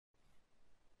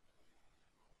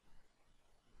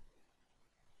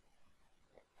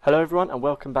Hello everyone and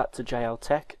welcome back to JL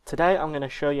Tech. Today I'm going to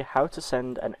show you how to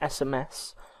send an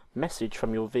SMS message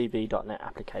from your VB.net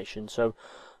application. So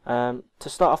to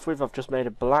start off with, I've just made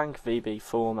a blank VB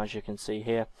form, as you can see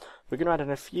here. We're going to add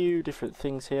in a few different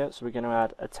things here. So we're going to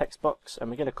add a text box and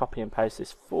we're going to copy and paste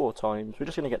this 4 times. We're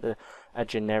just going to get a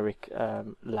generic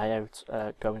layout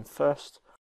going first.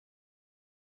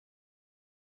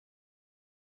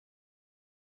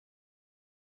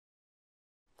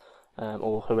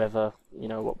 Or whoever, you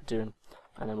know what we're doing,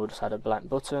 and then we'll just add a blank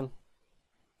button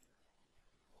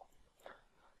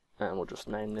and we'll just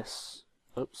name this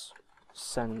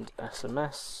send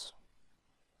SMS.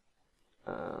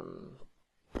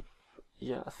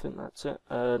 Yeah, I think that's it.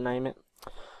 Name it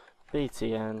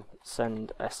BTN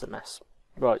send SMS.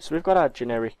 Right, so we've got our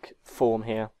generic form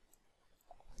here,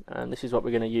 and this is what we're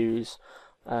going to use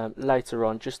later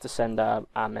on just to send our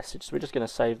message. So we're just going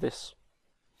to save this.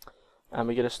 And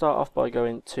we're going to start off by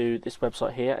going to this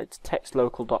website here. It's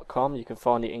TextLocal.com. You can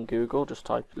find it in Google. Just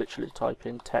literally type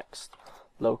in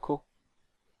TextLocal,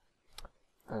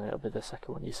 and it'll be the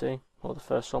second one you see, or the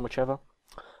first one, whichever.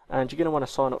 And you're going to want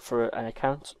to sign up for an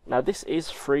account. Now this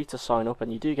is free to sign up,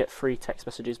 and you do get free text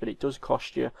messages, but it does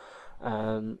cost you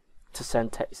to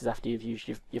send texts after you've used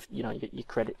your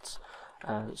credits.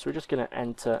 So we're just going to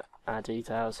enter our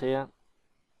details here.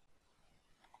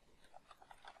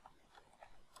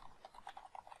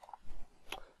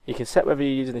 You can set whether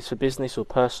you're using this for business or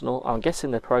personal. I'm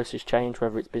guessing the price has changed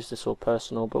whether it's business or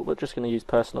personal, but we're just going to use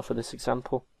personal for this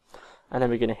example. And then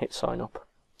we're going to hit sign up.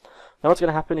 Now what's going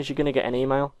to happen is you're going to get an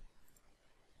email.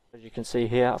 As you can see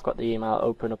here, I've got the email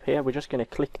open up here. We're just going to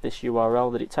click this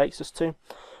URL that it takes us to.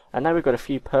 And now we've got a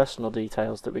few personal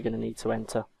details that we're going to need to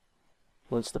enter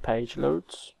once the page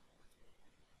loads.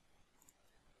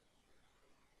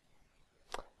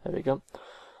 There we go.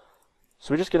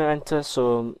 So we're just going to enter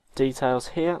some details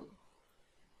here,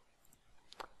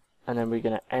 and then we're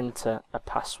going to enter a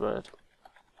password.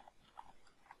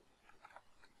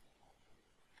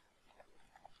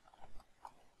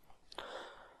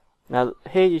 Now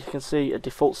here you can see a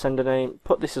default sender name.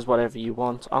 Put this as whatever you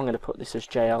want. I'm going to put this as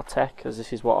JL Tech, as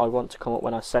this is what I want to come up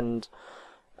when I send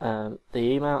the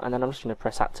email, and then I'm just going to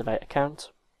press activate account.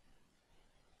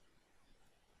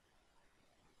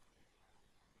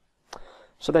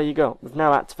 So there you go, we've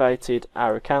now activated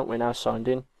our account, we're now signed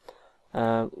in.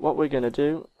 What we're going to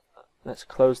do, let's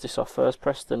close this off first,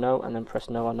 press the no, and then press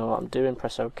no, I know what I'm doing,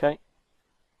 press OK.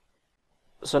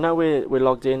 So now we're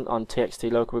logged in on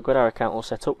TXT Local, we've got our account all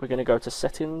set up. We're going to go to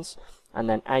settings, and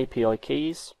then API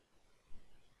keys.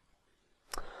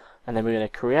 And then we're going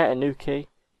to create a new key.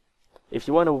 If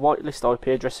you want to whitelist IP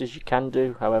addresses, you can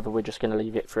do, however we're just going to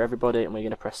leave it for everybody, and we're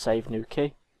going to press save new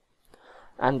key.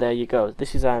 And there you go,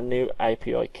 this is our new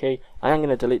API key. I am going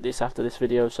to delete this after this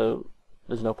video, so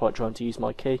there's no point trying to use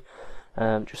my key.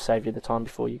 Just save you the time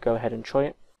before you go ahead and try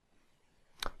it.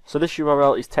 So this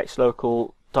URL is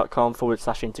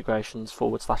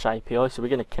textlocal.com/integrations/API, so we're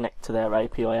going to connect to their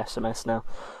API SMS now.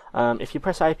 If you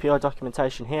press API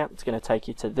documentation here, it's going to take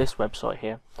you to this website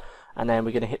here. And then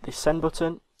we're going to hit this send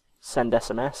button, send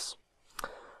SMS.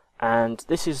 And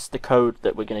this is the code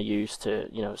that we're going to use to,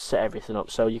 set everything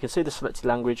up. So you can see the selected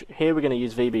language. Here we're going to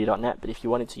use VB.net, but if you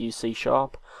wanted to use C#, you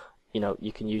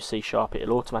can use C#.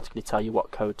 It'll automatically tell you what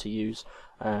code to use.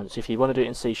 So if you want to do it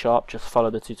in C#, just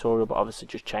follow the tutorial, but obviously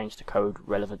just change the code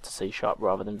relevant to C#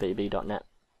 rather than VB.net.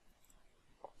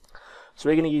 So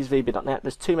we're going to use VB.net.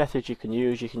 There's 2 methods you can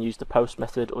use. You can use the post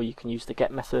method or you can use the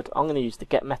get method. I'm going to use the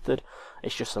get method.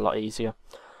 It's just a lot easier.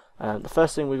 The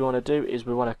first thing we want to do is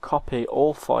we want to copy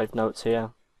all 5 notes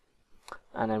here,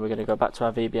 and then we're going to go back to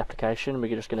our VB application.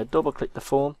 We're just going to double click the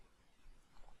form,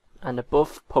 and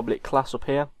above public class up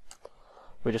here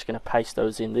we're just going to paste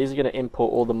those in. These are going to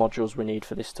import all the modules we need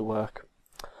for this to work.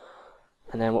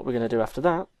 And then what we're going to do after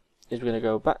that is we're going to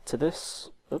go back to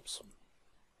this,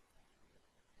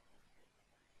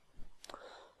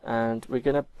 and we're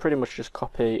going to pretty much just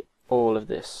copy all of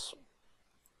this.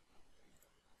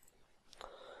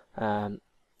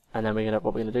 And then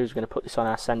what we're going to do is we're going to put this on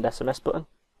our send SMS button,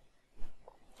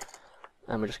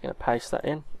 and we're just going to paste that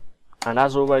in. And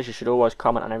as always, you should always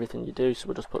comment on everything you do, so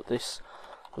we'll just put this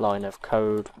line of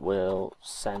code will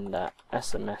send that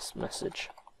SMS message,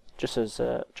 just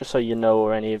so you know,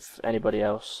 or anybody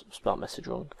else spelled message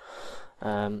wrong,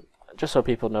 just so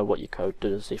people know what your code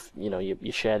does if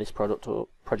you share this product or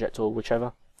project or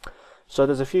whichever. So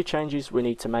there's a few changes we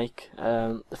need to make.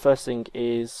 The first thing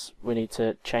is we need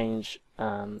to change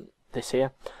this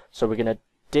here. So we're going to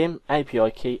dim API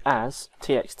key as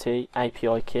TXT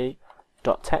API key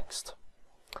 .text.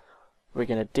 We're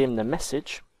going to dim the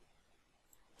message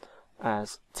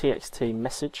as TXT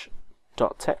message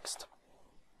dot text.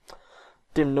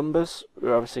 Dim numbers,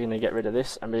 we're obviously going to get rid of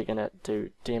this, and we're going to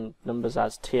do dim numbers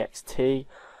as TXT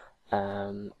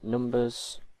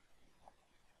numbers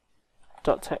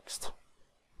dot text.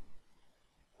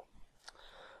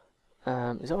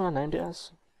 Is that what I named it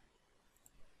as?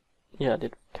 Yeah, I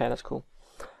did. Okay, that's cool.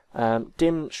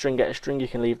 Dim string get a string, you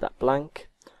can leave that blank.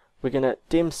 We're going to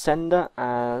dim sender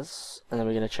as, and then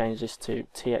we're going to change this to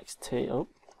TXT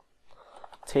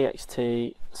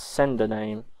sender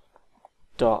name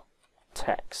dot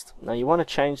text. Now you want to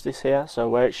change this here, so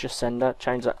where it's just sender,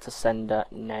 change that to sender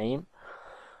name,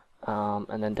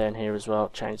 and then down here as well,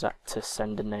 change that to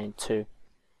sender name too,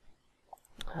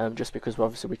 just because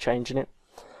obviously we're changing it.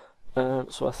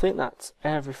 So I think that's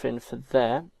everything for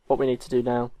there. What we need to do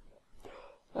now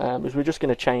is we're just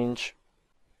going to change.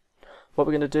 What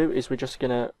we're going to do is we're just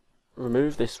going to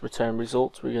remove this return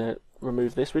result. We're going to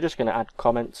remove this. We're just going to add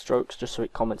comment strokes just so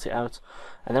it comments it out,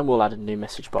 and then we'll add a new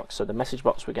message box. So the message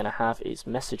box we're going to have is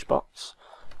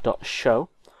messagebox.show.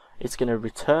 It's going to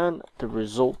return the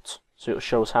result, so it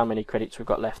shows how many credits we've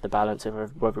got left, the balance,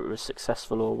 whether it was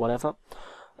successful or whatever.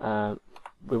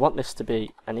 We want this to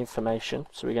be an information,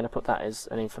 so we're going to put that as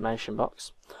an information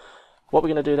box. What we're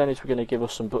going to do then is we're going to give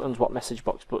us some buttons. What message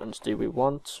box buttons do we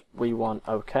want? We want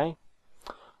OK.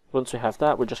 Once we have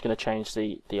that, we're just going to change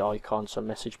the icon, so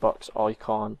message box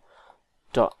icon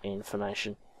dot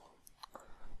information.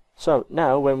 So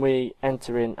now when we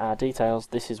enter in our details,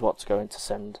 this is what's going to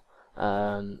send.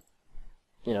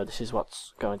 This is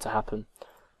what's going to happen.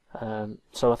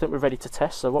 So I think we're ready to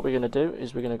test. So what we're going to do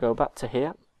is we're going to go back to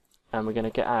here, and we're going to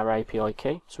get our API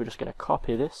key. So we're just going to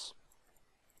copy this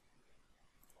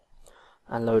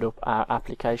and load up our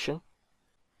application.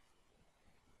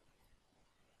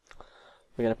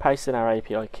 We're going to paste in our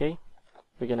API key.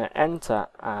 We're going to enter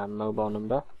our mobile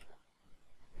number.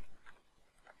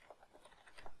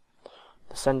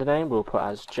 The sender name we'll put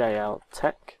as JL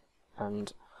Tech,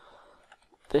 and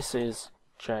this is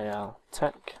JL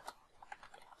Tech.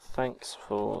 Thanks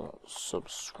for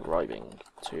subscribing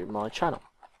to my channel.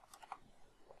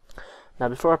 Now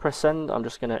before I press send, I'm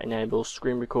just going to enable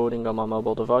screen recording on my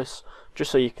mobile device, just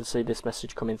so you can see this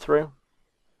message coming through.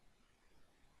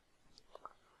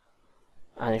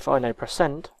 And if I now press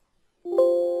send,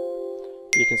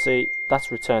 you can see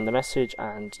that's returned the message,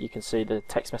 and you can see the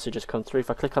text message has come through. If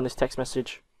I click on this text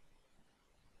message,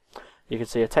 you can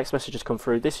see a text message has come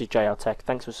through. This is JL Tech,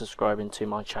 thanks for subscribing to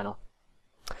my channel.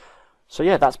 So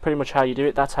yeah, that's pretty much how you do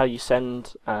it. That's how you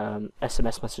send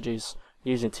SMS messages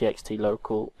using TXT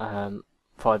Local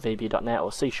via VB.net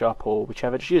or C# or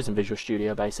whichever, just using Visual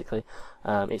Studio basically.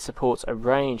 It supports a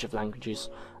range of languages,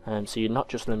 so you're not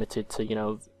just limited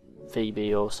to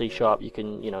VB or C#. You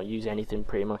can use anything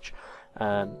pretty much.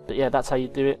 But yeah, that's how you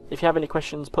do it. If you have any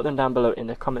questions, put them down below in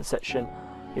the comment section.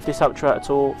 If this helped you out at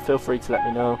all, feel free to let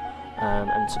me know,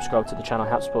 and subscribe to the channel,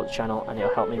 help support the channel, and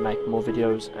it'll help me make more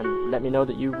videos, and let me know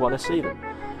that you want to see them.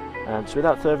 So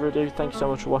without further ado, thank you so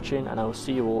much for watching, and I will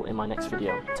see you all in my next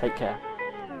video. Take care.